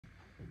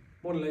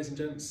Morning ladies and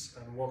gents,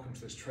 and welcome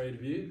to this trade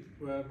view.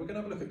 We're going to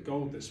have a look at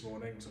gold this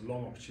morning. It's a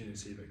long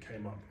opportunity that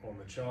came up on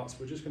the charts.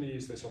 We're just going to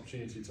use this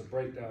opportunity to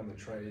break down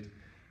the trade,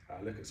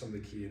 look at some of the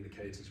key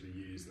indicators we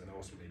used, and then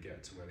ultimately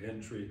get to where the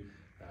entry,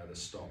 the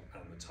stop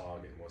and the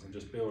target was, and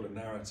just build a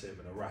narrative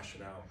and a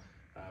rationale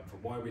for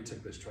why we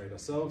took this trade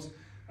ourselves,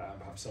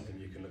 perhaps something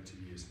you can look to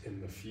use in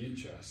the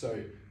future.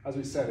 So as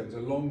we said, it was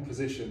a long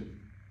position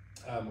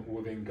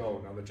within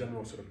gold. Now the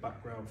general sort of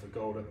background for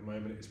gold at the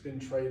moment, it's been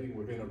trading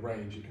within a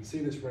range. You can see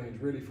this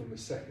range really from the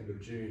 2nd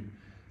of June.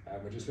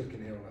 We're just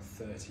looking here on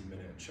a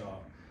 30-minute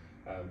chart,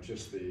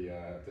 just the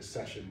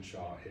session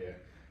chart here.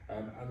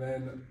 And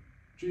then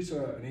due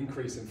to an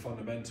increase in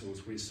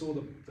fundamentals, we saw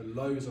the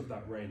lows of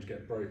that range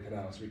get broken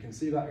out. So we can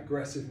see that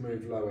aggressive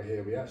move lower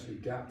here. We actually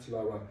gapped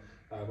lower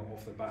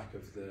off the back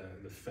of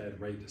the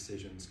Fed rate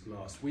decisions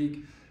last week.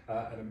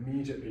 And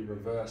immediately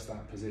reversed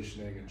that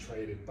positioning and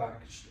traded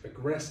back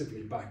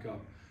aggressively back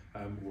up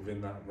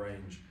within that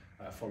range,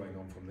 following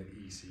on from the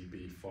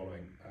ECB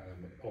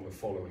on the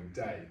following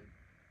day.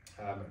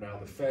 Now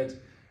the Fed,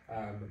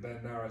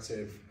 their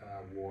narrative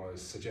was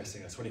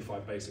suggesting a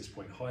 25 basis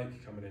point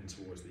hike coming in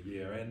towards the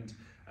year end,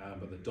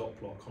 but the dot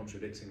plot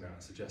contradicting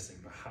that, suggesting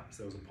perhaps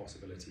there was a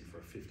possibility for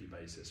a 50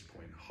 basis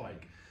point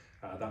hike.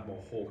 That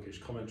more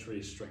hawkish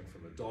commentary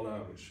strengthened the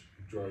dollar, which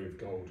drove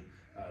gold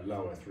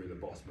lower through the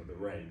bottom of the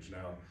range.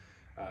 Now,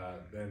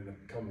 then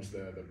comes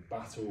the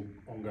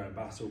ongoing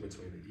battle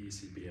between the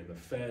ECB and the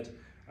Fed.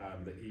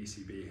 The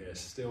ECB here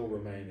still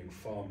remaining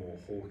far more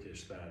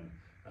hawkish than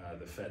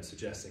the Fed,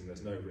 suggesting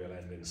there's no real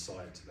end in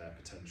sight to their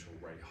potential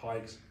rate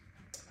hikes,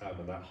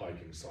 and that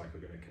hiking cycle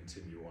going to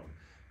continue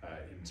on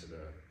into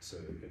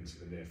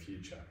the near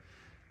future.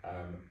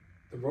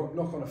 The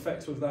knock-on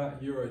effects of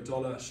that,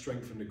 euro-dollar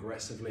strengthened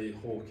aggressively,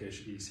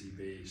 hawkish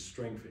ECB,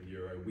 strengthened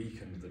euro,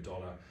 weakened the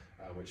dollar,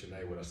 which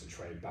enabled us to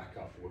trade back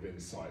up within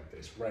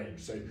this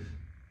range. So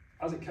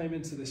as it came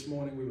into this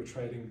morning, we were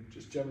trading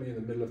just generally in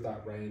the middle of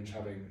that range,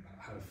 having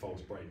had a false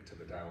break to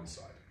the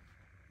downside.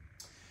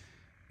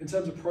 In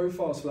terms of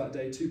profiles for that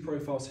day, two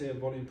profiles here,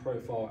 volume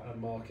profile and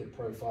market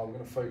profile. We're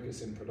going to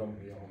focus in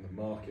predominantly on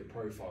the market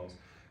profiles.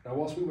 Now,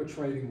 whilst we were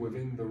trading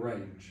within the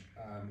range,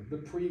 the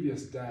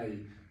previous day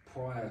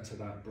prior to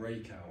that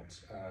breakout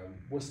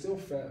was still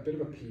a bit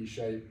of a P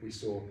shape. We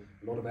saw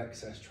a lot of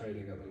excess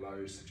trading at the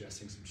lows,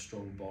 suggesting some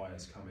strong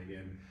buyers coming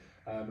in.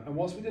 And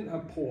whilst we didn't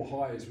have poor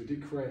highs, we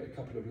did create a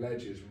couple of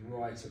ledges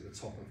right at the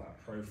top of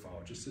that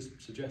profile,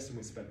 just suggesting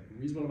we spent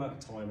a reasonable amount of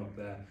time up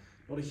there,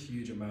 not a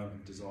huge amount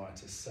of desire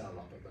to sell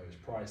up at those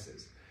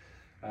prices.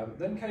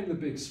 Then came the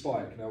big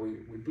spike. Now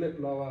we blipped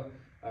lower,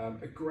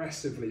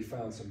 aggressively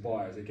found some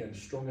buyers, again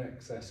strong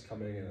excess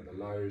coming in at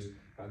the lows,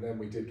 and then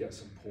we did get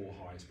some poor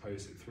highs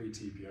posted. 3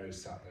 TPOs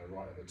sat there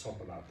right at the top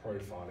of that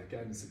profile,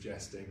 again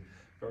suggesting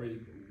very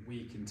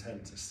weak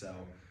intent to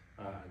sell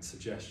and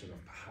suggestion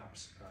of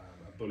perhaps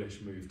a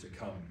bullish move to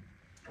come.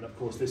 And of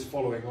course this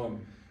following on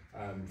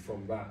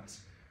from that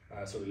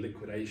sort of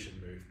liquidation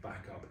move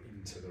back up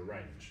into the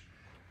range.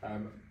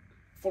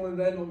 Following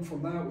then on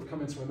from that, we've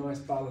come into a nice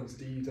balanced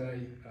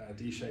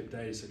D-shaped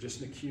day, so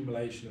just an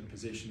accumulation of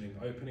positioning,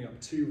 opening up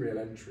 2 real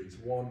entries.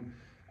 One,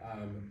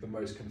 the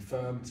most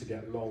confirmed to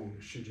get long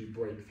should you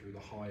break through the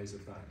highs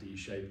of that D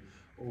shape.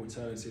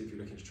 Alternative, if you're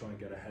looking to try and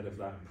get ahead of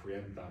that and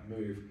preempt that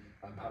move,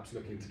 and perhaps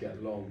looking to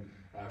get long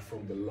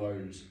from the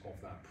lows of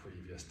that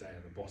previous day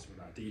at the bottom of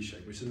that D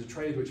shape, which is a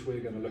trade which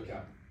we're going to look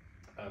at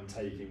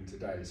taking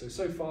today.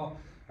 So far,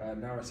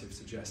 narrative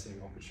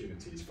suggesting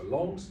opportunities for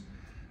longs.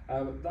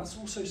 That's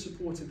also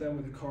supported then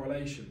with the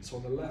correlation. So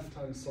on the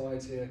left-hand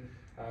side here,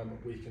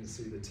 we can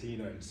see the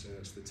T-notes, so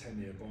it's the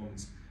 10-year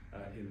bonds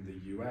in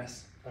the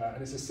US,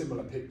 and it's a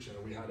similar picture.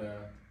 We had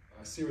a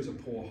series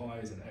of poor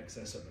highs and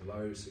excess at the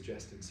lows,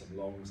 suggesting some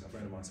longs. I've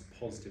recognized some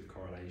positive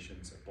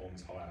correlations, so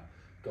bonds higher,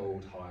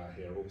 gold higher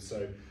here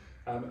also.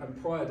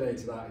 And prior day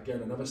to that,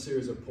 again, another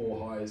series of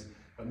poor highs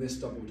and this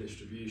double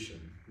distribution.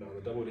 Now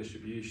the double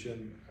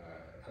distribution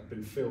had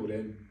been filled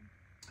in,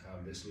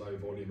 this low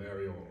volume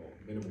area or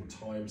minimal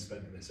time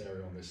spent in this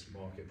area on this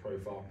market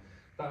profile.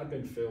 That had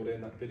been filled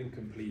in, that had been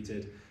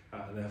completed,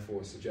 and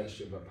therefore a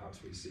suggestion that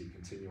perhaps we see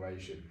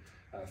continuation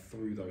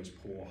through those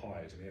poor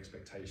highs, and the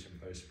expectation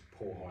that those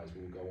poor highs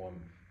will go on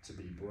to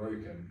be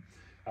broken.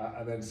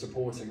 And then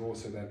supporting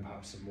also then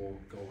perhaps some more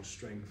gold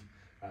strength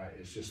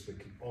is just the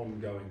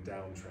ongoing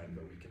downtrend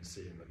that we can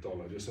see in the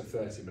dollar. Just a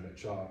 30-minute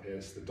chart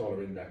here, so the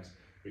dollar index,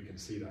 we can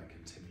see that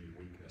continued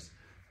weakness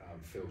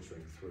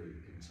filtering through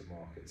into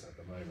markets at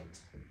the moment.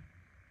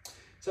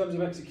 In terms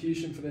of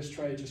execution for this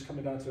trade, just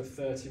coming down to a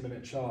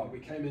 30-minute chart, we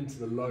came into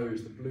the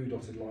lows. The blue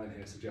dotted line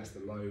here suggests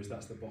the lows.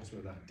 That's the bottom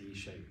of that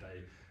D-shaped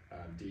day,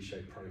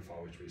 D-shaped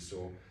profile which we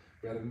saw.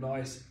 We had a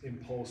nice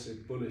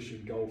impulsive bullish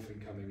engulfing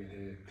coming in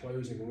here,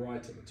 closing right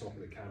at the top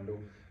of the candle.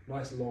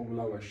 Nice long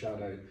lower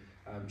shadow,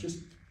 just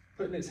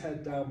putting its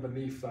head down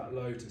beneath that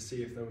low to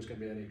see if there was going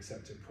to be any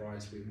accepted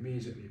price. We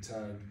immediately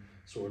turned,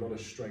 saw a lot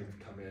of strength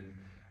come in.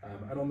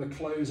 And on the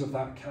close of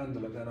that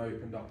candle, it then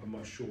opened up a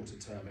much shorter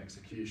term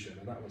execution,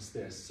 and that was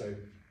this. So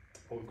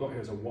what we've got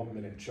here is a 1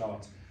 minute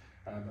chart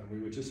and we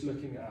were just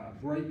looking at a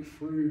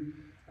breakthrough,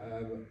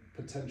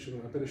 potential,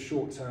 a bit of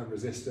short-term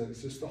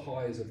resistance, just the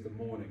highs of the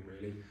morning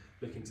really,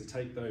 looking to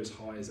take those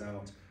highs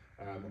out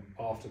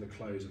after the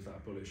close of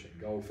that bullish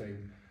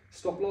engulfing.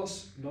 Stop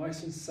loss,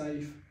 nice and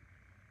safe,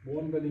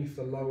 one beneath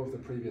the low of the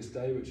previous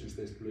day, which is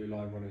this blue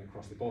line running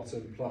across the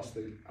bottom, plus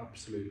the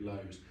absolute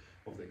lows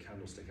of the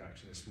candlestick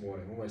action this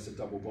morning, almost a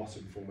double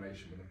bottom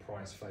formation with the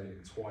price failing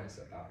twice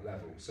at that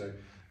level. So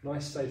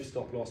nice safe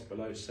stop loss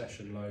below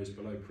session lows,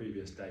 below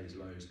previous day's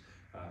lows,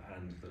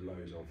 and the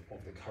lows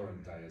of the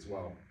current day as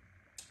well.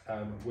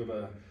 With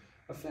a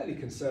fairly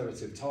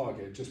conservative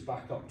target just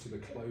back up to the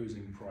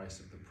closing price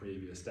of the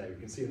previous day. We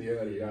can see in the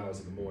early hours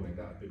of the morning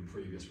that had been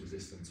previous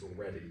resistance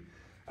already,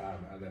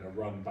 and then a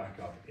run back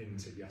up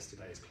into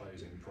yesterday's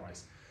closing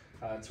price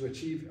to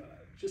achieve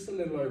just a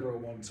little over a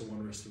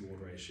 1-to-1 risk reward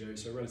ratio,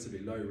 so a relatively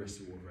low risk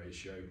reward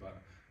ratio,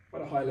 but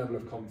quite a high level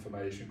of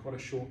confirmation, quite a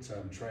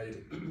short-term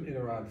trade in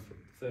around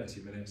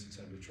 30 minutes in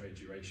terms of trade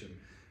duration,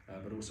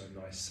 but also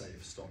nice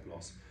safe stop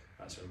loss.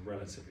 So a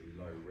relatively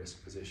low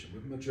risk position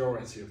with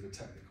majority of the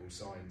technical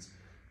signs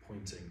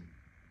pointing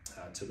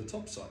to the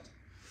top side.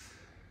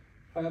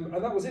 And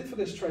that was it for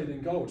this trade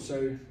in gold.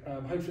 So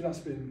hopefully that's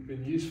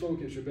been useful,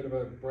 gives you a bit of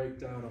a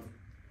breakdown of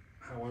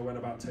how I went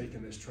about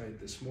taking this trade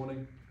this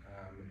morning.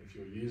 If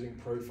you're using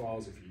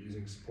profiles, if you're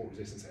using support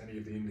resistance, any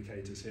of the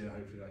indicators here,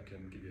 hopefully that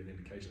can give you an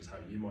indication as how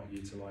you might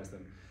utilize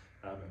them.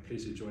 And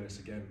please do join us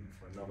again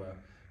for another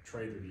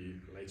trade review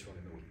later on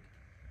in the week.